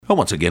Well,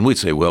 once again, we'd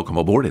say welcome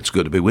aboard. It's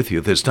good to be with you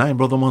at this time.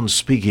 Brother Munn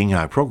speaking.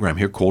 Our program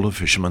here called A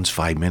Fisherman's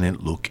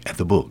 5-Minute Look at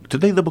the Book.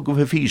 Today, the book of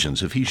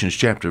Ephesians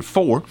chapter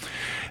 4.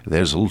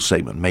 There's a little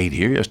statement made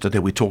here. Yesterday,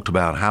 we talked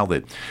about how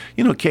that,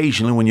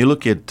 occasionally when you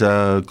look at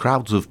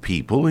crowds of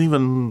people,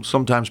 even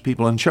sometimes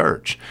people in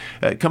church,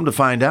 come to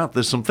find out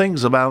there's some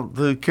things about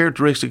the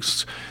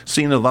characteristics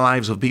seen in the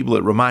lives of people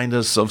that remind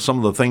us of some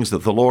of the things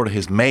that the Lord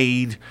has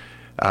made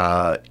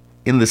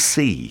in the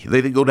sea. They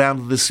that go down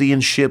to the sea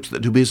in ships that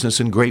do business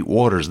in great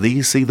waters.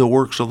 These see the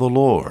works of the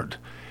Lord.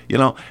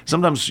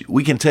 Sometimes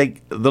we can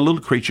take the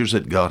little creatures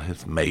that God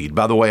hath made.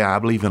 By the way, I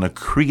believe in a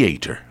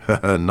creator,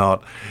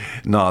 not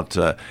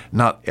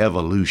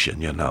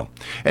evolution,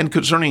 And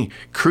concerning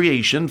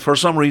creation, for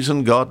some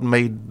reason, God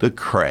made the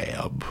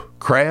crab.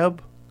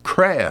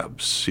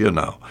 Crabs,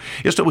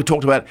 Yesterday we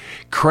talked about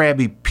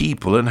crabby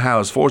people and how,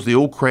 as far as the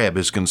old crab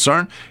is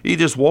concerned, he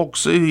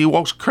walks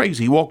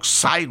crazy. He walks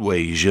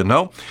sideways,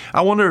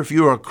 I wonder if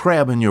you're a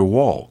crab in your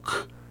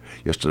walk.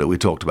 Yesterday we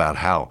talked about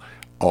how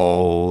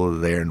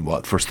there in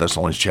 1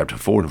 Thessalonians chapter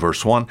 4 and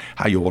verse 1,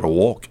 how you want to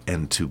walk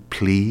and to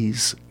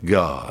please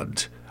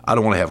God. I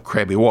don't want to have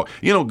crabby walk.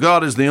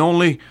 God is the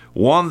only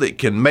one that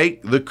can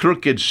make the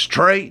crooked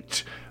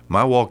straight.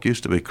 My walk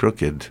used to be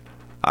crooked.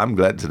 I'm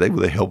glad today,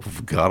 with the help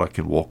of God, I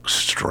can walk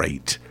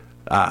straight.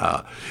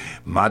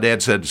 My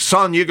dad said,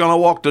 son, you're going to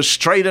walk the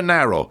straight and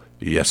narrow.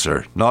 Yes,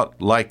 sir.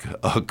 Not like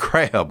a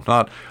crab,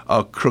 not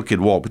a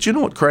crooked walk. But you know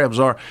what crabs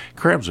are?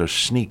 Crabs are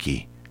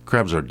sneaky.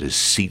 Crabs are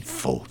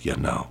deceitful,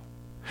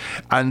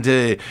 And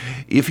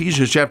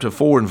Ephesians chapter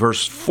 4 and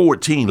verse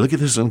 14, look at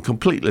this in a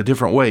completely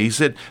different way. He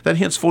said, that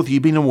henceforth ye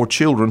be no more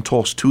children,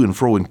 tossed to and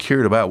fro and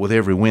carried about with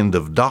every wind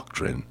of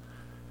doctrine.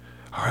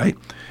 All right?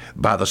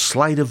 By the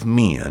sleight of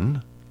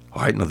men.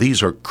 All right, now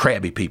these are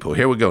crabby people.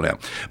 Here we go now.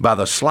 By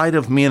the sleight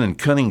of men and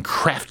cunning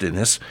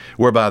craftiness,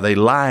 whereby they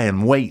lie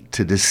in wait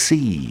to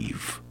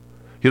deceive.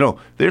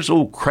 There's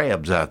old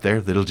crabs out there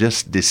that'll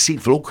just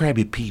deceitful, old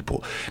crabby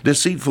people.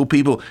 Deceitful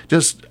people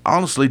just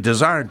honestly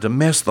desire to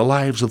mess the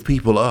lives of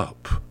people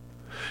up.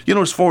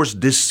 As far as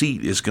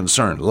deceit is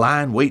concerned,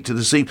 lie in wait to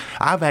deceive.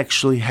 I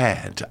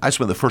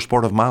spent the first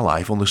part of my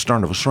life on the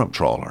stern of a shrimp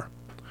trawler.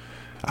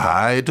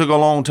 It took a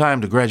long time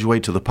to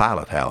graduate to the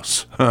pilot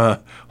house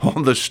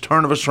on the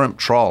stern of a shrimp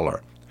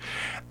trawler.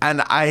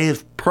 And I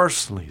have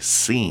personally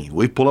seen,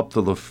 we pull up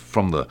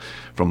from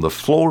the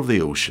floor of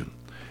the ocean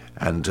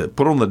and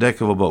put on the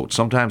deck of a boat,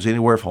 sometimes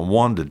anywhere from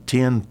 1 to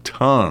 10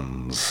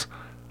 tons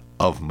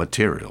of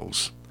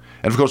materials.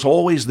 And of course,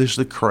 always there's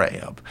the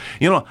crab.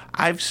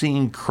 I've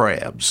seen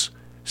crabs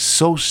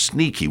so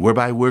sneaky,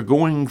 whereby we're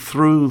going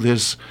through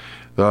this,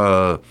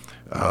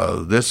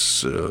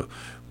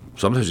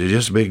 sometimes they're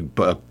just big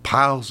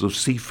piles of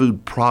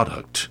seafood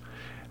product,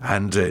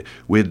 and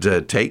we'd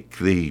take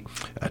the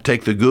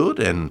good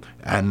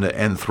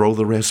and throw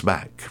the rest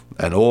back.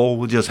 And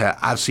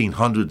I've seen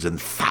hundreds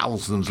and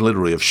thousands,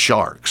 literally, of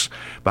sharks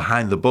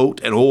behind the boat,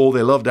 and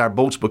they loved our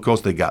boats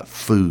because they got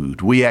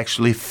food. We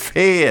actually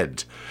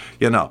fed,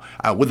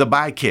 with a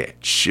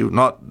bycatch,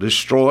 not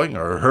destroying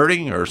or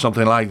hurting or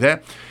something like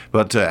that,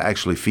 but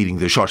actually feeding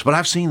the sharks. But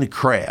I've seen the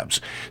crabs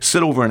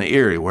sit over an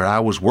area where I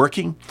was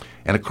working,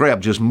 and a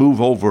crab just move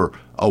over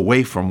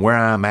away from where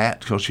I'm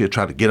at because she'll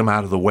try to get him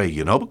out of the way,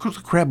 because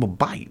the crab will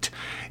bite.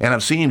 And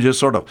I've seen him just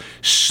sort of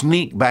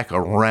sneak back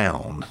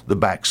around the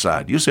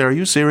backside. You say, are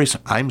you serious?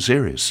 I'm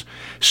serious.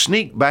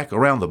 Sneak back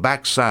around the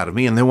backside of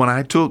me, and then when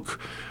I took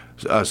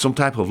some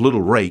type of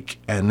little rake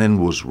and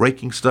then was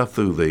raking stuff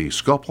through the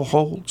scalpel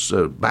holes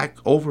back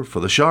over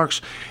for the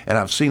sharks, and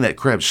I've seen that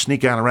crab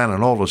sneak out around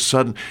and all of a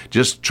sudden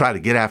just try to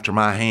get after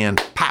my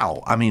hand.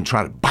 Pow!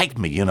 Try to bite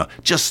me,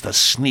 just a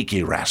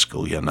sneaky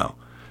rascal,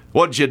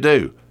 What'd you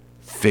do?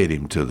 Fed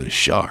him to the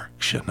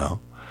sharks,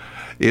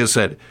 He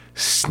said,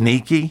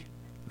 sneaky?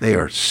 They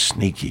are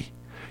sneaky.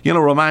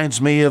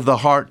 Reminds me of the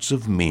hearts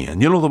of men.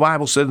 The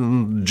Bible said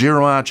in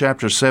Jeremiah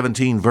chapter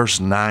 17, verse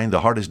 9, the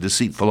heart is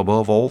deceitful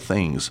above all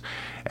things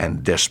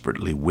and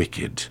desperately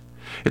wicked.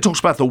 It talks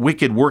about the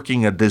wicked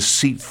working a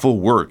deceitful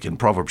work in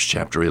Proverbs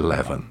chapter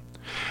 11.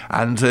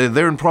 And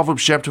there in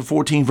Proverbs chapter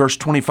 14, verse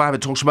 25,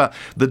 it talks about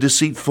the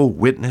deceitful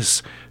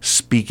witness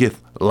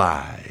speaketh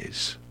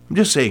lies. I'm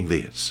just saying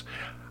this.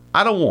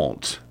 I don't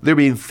want there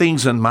being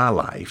things in my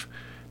life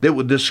that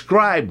would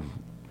associate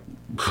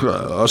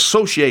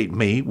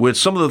me with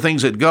some of the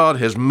things that God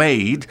has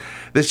made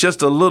that's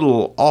just a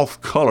little off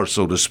color,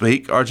 so to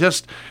speak, or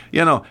just,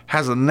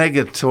 has a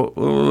negative,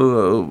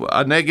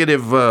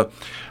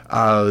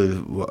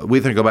 we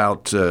think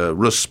about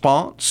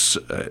response,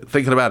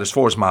 thinking about as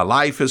far as my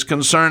life is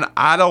concerned.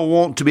 I don't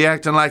want to be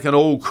acting like an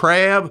old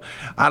crab.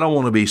 I don't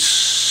want to be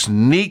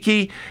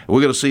sneaky.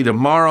 We're going to see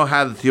tomorrow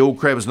how that the old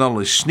crab is not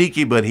only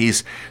sneaky, but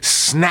he's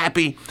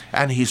snappy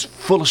and he's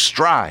full of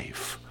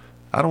strife.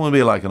 I don't want to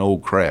be like an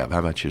old crab. How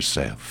about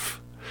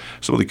yourself?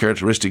 Some of the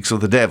characteristics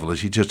of the devil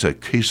is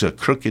he's a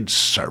crooked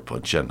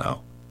serpent, And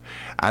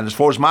as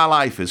far as my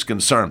life is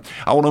concerned,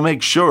 I want to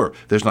make sure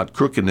there's not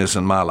crookedness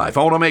in my life.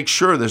 I want to make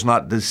sure there's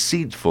not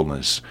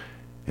deceitfulness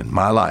in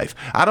my life.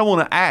 I don't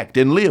want to act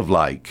and live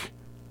like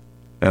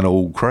an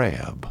old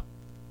crab.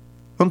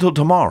 Until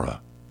tomorrow,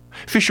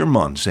 Fisher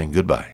Munn saying goodbye.